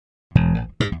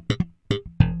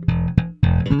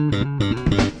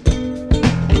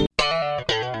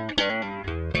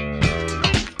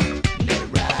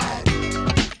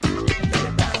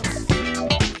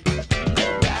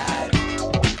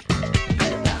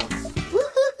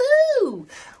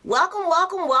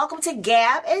Welcome to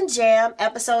Gab and Jam,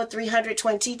 episode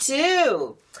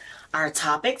 322. Our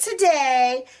topic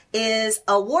today is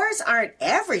awards aren't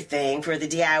everything for the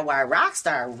D.I.Y. rock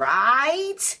star,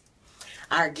 right?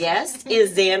 Our guest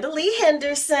is Xanda Lee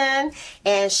Henderson,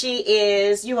 and she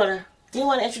is, you want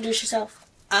to introduce yourself?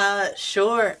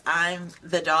 Sure. I'm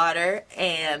the daughter,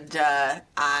 and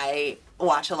I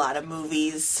watch a lot of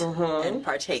movies and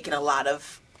partake in a lot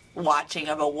of watching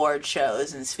of award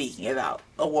shows and speaking about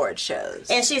award shows.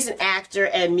 And she's an actor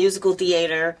and musical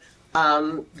theater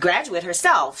graduate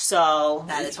herself, so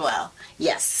that as well.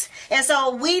 Yes. And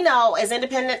so we know as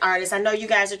independent artists, I know you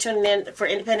guys are tuning in for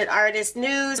independent artist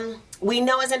news. We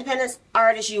know as independent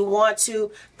artists you want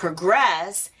to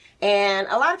progress, and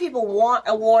a lot of people want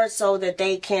awards so that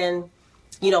they can,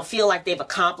 feel like they've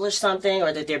accomplished something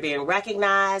or that they're being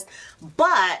recognized.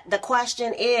 But the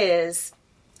question is,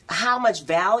 how much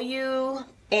value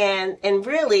and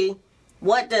really,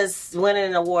 what does winning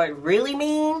an award really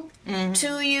mean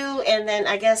to you? And then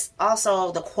I guess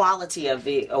also the quality of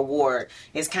the award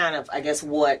is kind of, I guess,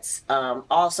 what's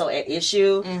also at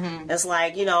issue. It's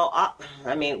like, we're not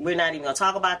even going to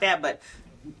talk about that, but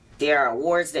there are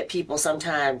awards that people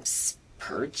sometimes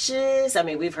purchase.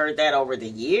 We've heard that over the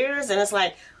years, and it's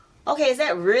like, okay, is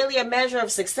that really a measure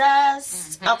of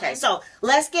success? Okay, so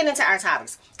let's get into our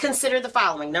topics. Consider the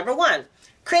following. Number one,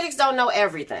 critics don't know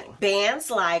everything. Bands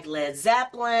like Led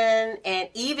Zeppelin and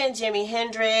even Jimi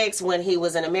Hendrix, when he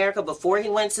was in America before he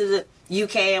went to the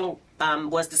UK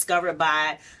and was discovered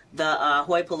by the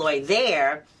hoi polloi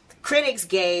there, critics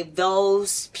gave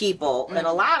those people, and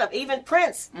a lot of, even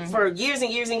Prince, for years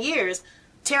and years and years,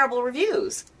 terrible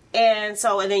reviews. And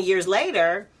then years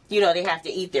later, they have to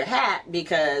eat their hat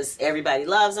because everybody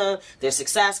loves them, they're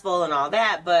successful and all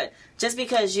that. But just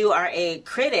because you are a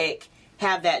critic,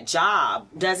 have that job,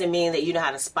 doesn't mean that you know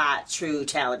how to spot true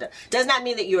talent. Does not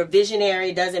mean that you're a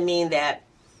visionary, doesn't mean that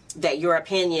your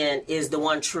opinion is the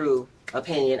one true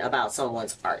opinion about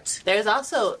someone's art. There's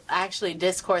also actually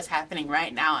discourse happening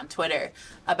right now on Twitter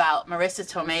about Marissa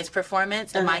Tomei's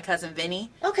performance in My Cousin Vinny.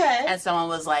 Okay. And someone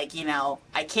was like,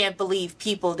 I can't believe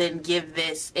people didn't give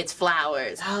this its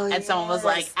flowers. Oh, and someone was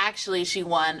like, actually, she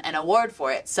won an award for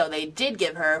it. So they did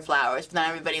give her flowers. But then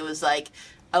everybody was like,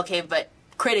 okay, but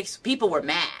people were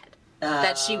mad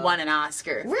that she won an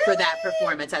Oscar for that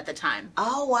performance at the time.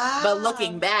 Oh, wow. But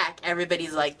looking back,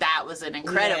 everybody's like, that was an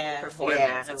incredible performance.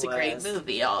 Yeah, it's a great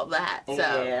movie, all of that.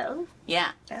 So,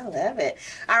 yeah. I love it.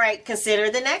 All right,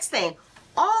 consider the next thing.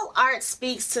 All art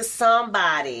speaks to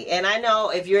somebody. And I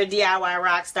know if you're a DIY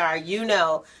rock star, you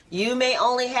may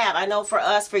only have, I know for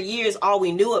us, for years, all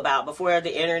we knew about before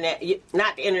the internet,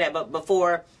 not the internet, but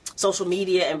before social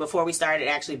media and before we started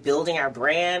actually building our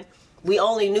brand, we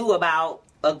only knew about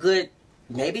a good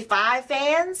maybe 5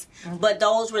 fans, but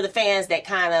those were the fans that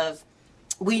kind of,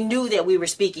 we knew that we were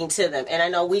speaking to them. And I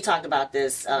know we talked about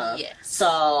this. Yes.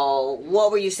 So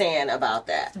what were you saying about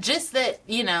that? Just that,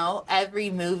 every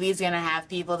movie's going to have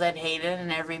people that hate it,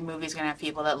 and every movie's going to have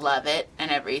people that love it, and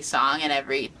every song and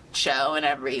every show and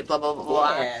every blah, blah, blah,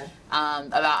 blah. Yeah.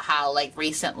 About how,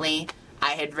 recently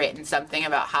I had written something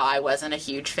about how I wasn't a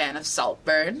huge fan of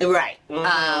Saltburn. Right.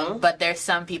 But there's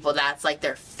some people that's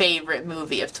their favorite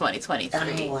movie of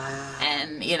 2023. Oh, wow.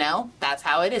 And, that's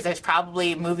how it is. There's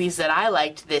probably movies that I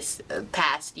liked this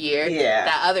past year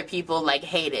that other people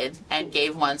hated and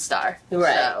gave 1 star.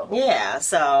 Right. So. Yeah.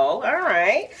 So, all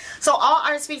right. So all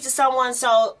art speaks to someone.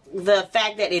 So the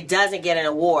fact that it doesn't get an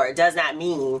award does not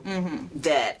mean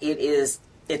that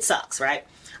it sucks, right?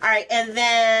 All right, and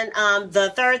then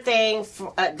the third thing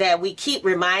that we keep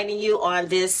reminding you on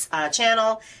this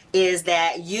channel is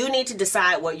that you need to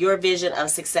decide what your vision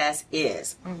of success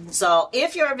is. So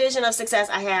if your vision of success,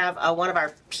 I have one of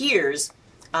our peers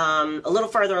a little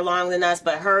further along than us,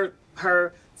 but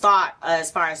her thought as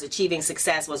far as achieving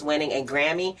success was winning a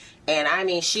Grammy.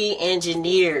 And she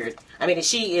engineered,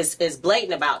 she is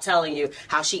blatant about telling you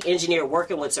how she engineered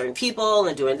working with certain people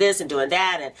and doing this and doing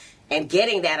that and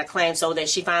getting that acclaim so that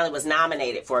she finally was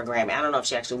nominated for a Grammy. I don't know if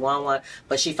she actually won one,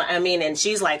 but and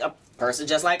she's like a person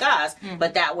just like us,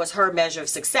 but that was her measure of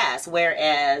success.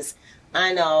 Whereas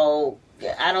I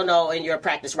don't know in your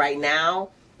practice right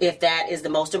now if that is the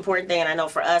most important thing. And I know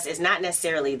for us, it's not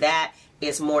necessarily that.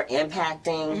 It's more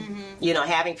impacting,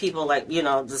 having people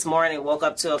this morning woke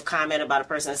up to a comment about a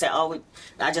person and said, oh,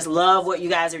 I just love what you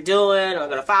guys are doing. I'm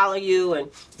going to follow you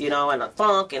and, and the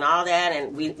funk and all that.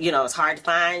 And we, it's hard to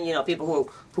find,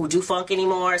 people who do funk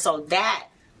anymore. So that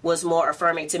was more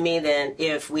affirming to me than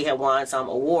if we had won some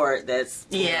award that's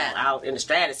out in the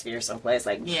stratosphere someplace.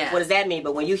 What does that mean?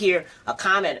 But when you hear a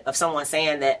comment of someone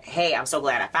saying that, hey, I'm so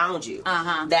glad I found you,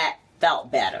 that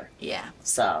felt better. Yeah.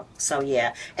 So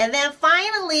yeah. And then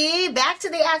finally, back to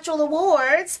the actual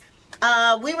awards.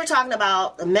 We were talking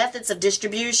about the methods of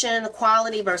distribution,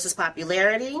 quality versus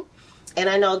popularity. And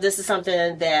I know this is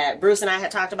something that Bruce and I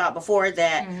had talked about before,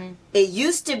 that it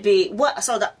used to be,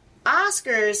 so the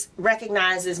Oscars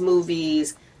recognizes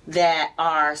movies that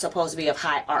are supposed to be of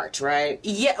high art, right?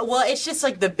 Yeah, well, it's just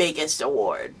like the biggest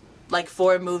award. Like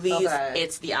for movies,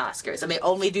 it's the Oscars. And they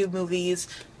only do movies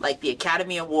like the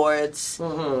Academy Awards.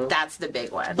 That's the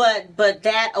big one. But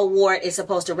that award is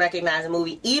supposed to recognize a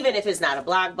movie, even if it's not a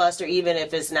blockbuster, even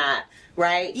if it's not,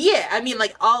 right? Yeah, I mean,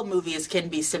 like, all movies can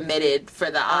be submitted for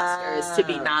the Oscars to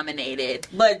be nominated.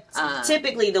 But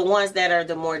typically the ones that are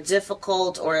the more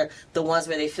difficult, or the ones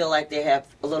where they feel like they have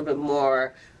a little bit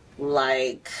more,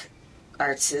 like,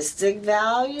 artistic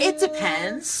value? It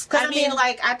depends. Because, I mean,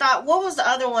 like, I thought, what was the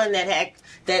other one that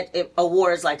it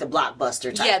awards, like, the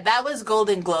blockbuster type? Yeah, that was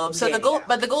Golden Globes. So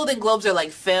but the Golden Globes are like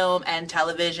film and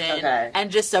television and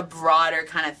just a broader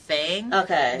kind of thing.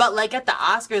 Okay. But like at the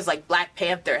Oscars, like Black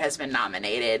Panther has been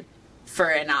nominated for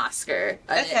an Oscar.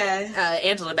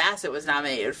 Angela Bassett was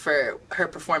nominated for her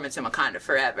performance in Wakanda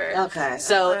Forever. Okay.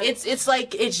 So it's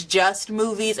like, it's just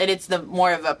movies, and it's the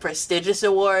more of a prestigious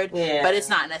award, but it's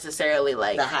not necessarily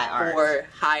like the high art. Or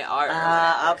high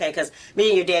art. Okay, because me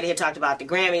and your daddy had talked about the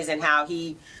Grammys and how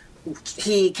he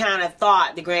kind of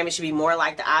thought the Grammys should be more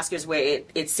like the Oscars, where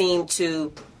it seemed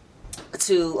to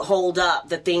hold up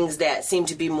the things that seemed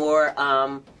to be more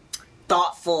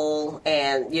thoughtful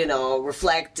and, you know,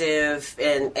 reflective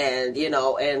and you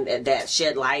know, and that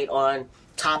shed light on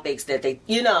topics that they,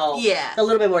 you know, a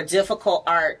little bit more difficult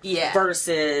art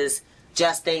versus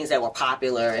just things that were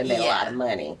popular and made a lot of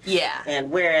money. Yeah.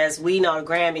 And whereas we know the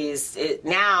Grammys, it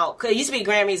used to be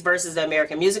Grammys versus the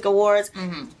American Music Awards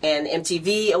and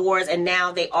MTV Awards, and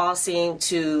now they all seem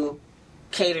to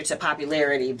cater to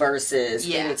popularity versus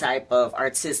any type of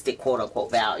artistic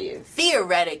quote-unquote value.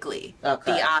 Theoretically, the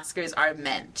Oscars are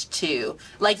meant to,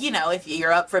 like, you know, if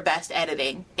you're up for best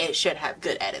editing, it should have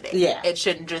good editing. Yeah. It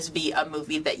shouldn't just be a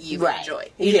movie that you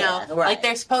enjoy. You know? Like,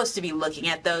 they're supposed to be looking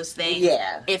at those things.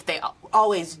 Yeah. If they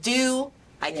always do,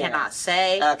 I cannot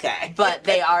say. Okay. But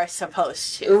they are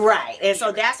supposed to. Right. And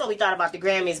so that's what we thought about the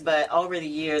Grammys, but over the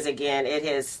years, again,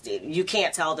 you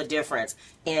can't tell the difference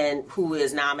in who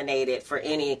is nominated for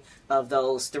any of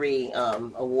those three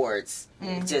awards.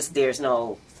 Just, there's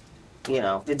no, you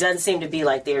know, it doesn't seem to be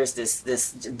like there's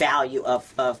this value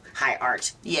of high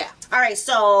art. Yeah. All right,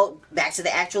 so back to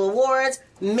the actual awards.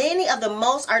 Many of the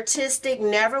most artistic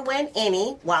never win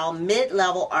any, while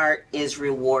mid-level art is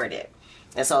rewarded.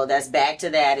 And so that's back to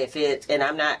that. And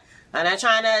I'm not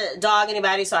trying to dog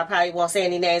anybody, so I probably won't say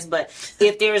any names, but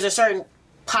if there is a certain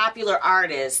popular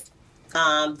artist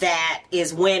that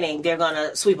is winning, they're going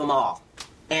to sweep them all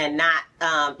and not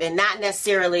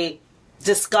necessarily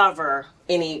discover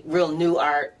any real new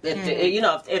art.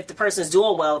 If the person's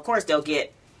doing well, of course they'll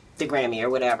get the Grammy or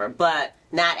whatever, but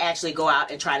not actually go out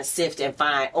and try to sift and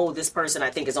find, oh, this person I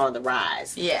think is on the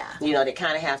rise. Yeah. You know, they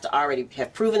kind of have to already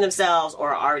have proven themselves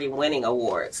or are already winning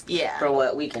awards. Yeah. From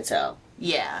what we can tell.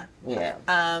 Yeah. Yeah.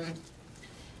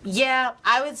 Yeah,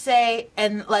 I would say,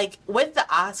 and like with the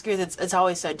Oscars, it's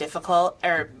always so difficult,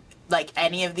 or like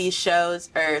any of these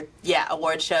shows, or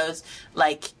award shows,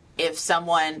 like if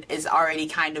someone is already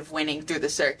kind of winning through the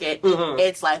circuit,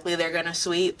 it's likely they're going to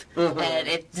sweep. And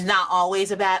it's not always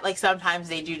a bad, like sometimes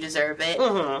they do deserve it.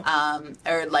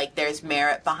 Or like there's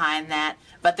merit behind that.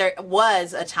 But there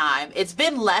was a time, it's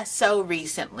been less so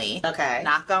recently. Okay.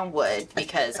 Knock on wood,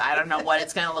 because I don't know what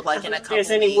it's going to look like in a couple weeks.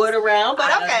 There's any wood around,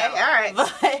 but okay, all right.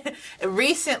 But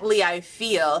recently I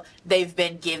feel they've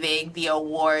been giving the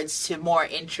awards to more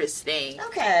interesting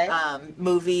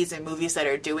movies and movies that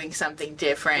are doing something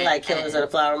different. Like Killers of the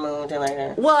Flower Moon, thing like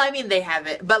that. Well, I mean, they have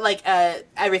it, but like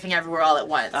Everything Everywhere All at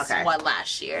Once won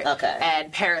last year. Okay.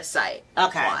 And Parasite won.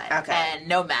 Okay. And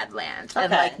Nomadland. Okay.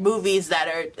 And like movies that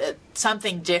are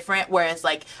something different, where it's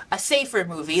like a safer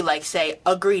movie, like say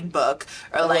a Green Book,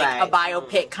 or like a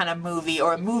biopic kind of movie,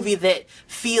 or a movie that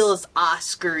feels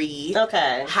Oscar-y.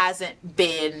 Okay. Hasn't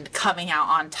been coming out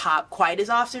on top quite as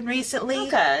often recently.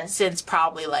 Okay. Since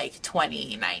probably like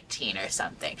 2019 or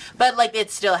something. But like it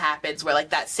still happens where like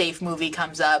that safe movie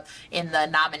comes up in the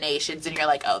nominations and you're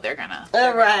like, oh, they're gonna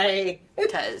right.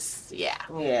 Because yeah,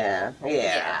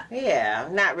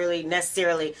 not really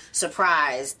necessarily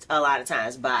surprised a lot of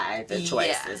times by the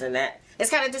choices, and that it's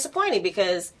kind of disappointing,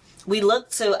 because we look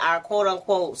to our quote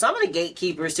unquote some of the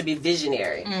gatekeepers to be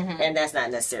visionary, and that's not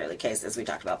necessarily the case, as we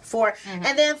talked about before.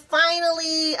 And then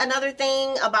finally, another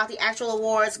thing about the actual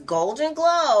awards, Golden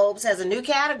Globes has a new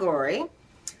category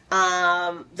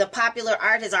The popular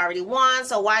art has already won,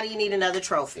 so why do you need another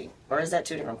trophy? Or is that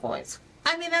two different points?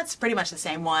 I mean, that's pretty much the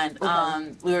same one.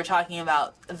 Okay. We were talking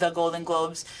about the Golden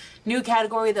Globes new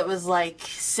category that was like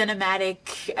cinematic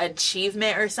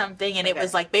achievement or something, and it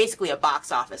was like basically a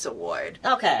box office award.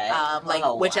 Okay.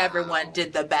 Whichever one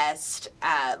did the best,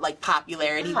 like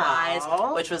popularity wise,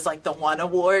 which was like the one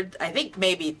award. I think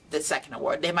maybe the second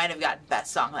award. They might have gotten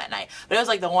best song that night, but it was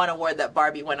like the one award that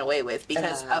Barbie went away with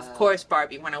because, of course,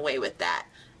 Barbie went away with that.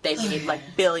 They made like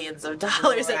billions of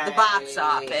dollars at the box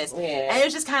office, and it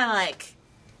was just kind of like.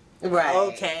 Right.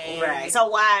 Okay. Right. So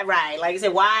why, like I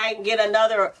said, why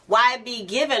be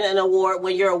given an award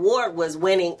when your award was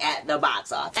winning at the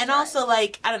box office? And also,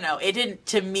 like, I don't know, it didn't,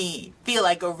 to me, feel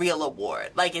like a real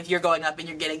award. Like, if you're going up and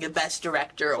you're getting the Best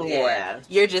Director award,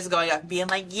 you're just going up and being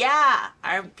like,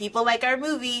 our people like our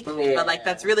movie. Yeah. But, like,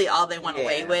 that's really all they went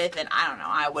away with. And I don't know,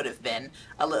 I would have been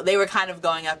they were kind of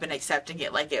going up and accepting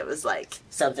it like it was, like...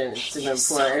 something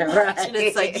important, right? And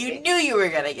it's like, you knew you were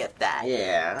going to get that.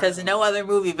 Yeah. Because no other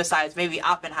movie besides maybe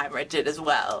Oppenheimer did as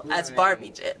well as Barbie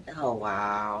did. Oh,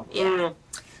 wow. Yeah.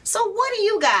 So what do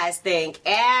you guys think,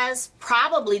 as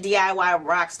probably DIY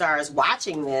rock stars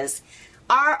watching this?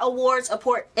 Are awards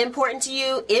important to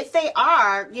you? If they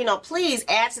are, please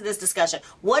add to this discussion.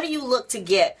 What do you look to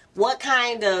get? What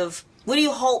do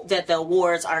you hope that the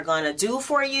awards are going to do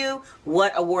for you?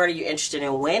 What award are you interested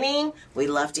in winning? We'd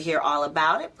love to hear all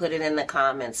about it. Put it in the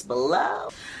comments below.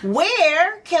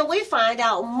 Where can we find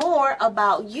out more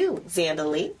about you,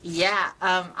 Zandalee? Yeah,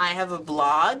 I have a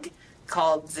blog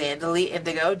called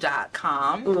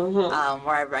ZandaleeIndigo.com,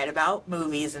 where I write about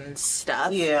movies and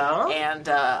stuff. Yeah. And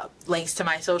links to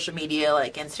my social media,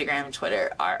 like Instagram and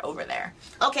Twitter, are over there.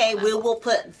 Okay, we will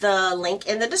put the link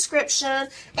in the description.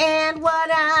 And what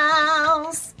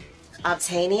else?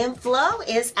 Obtainium Flow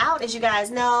is out, as you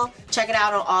guys know. Check it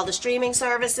out on all the streaming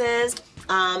services.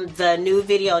 The new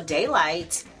video,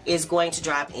 Daylight, is going to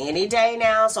drop any day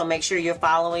now, so make sure you're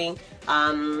following,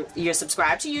 you're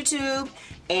subscribed to YouTube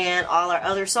and all our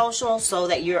other socials so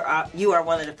that you are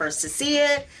one of the first to see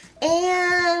it.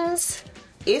 And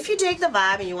if you dig the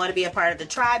vibe and you want to be a part of the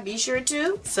tribe, be sure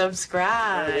to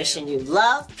subscribe. Wishing you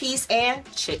love, peace, and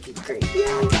chicken grease.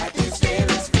 I got this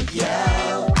feelings for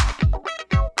you.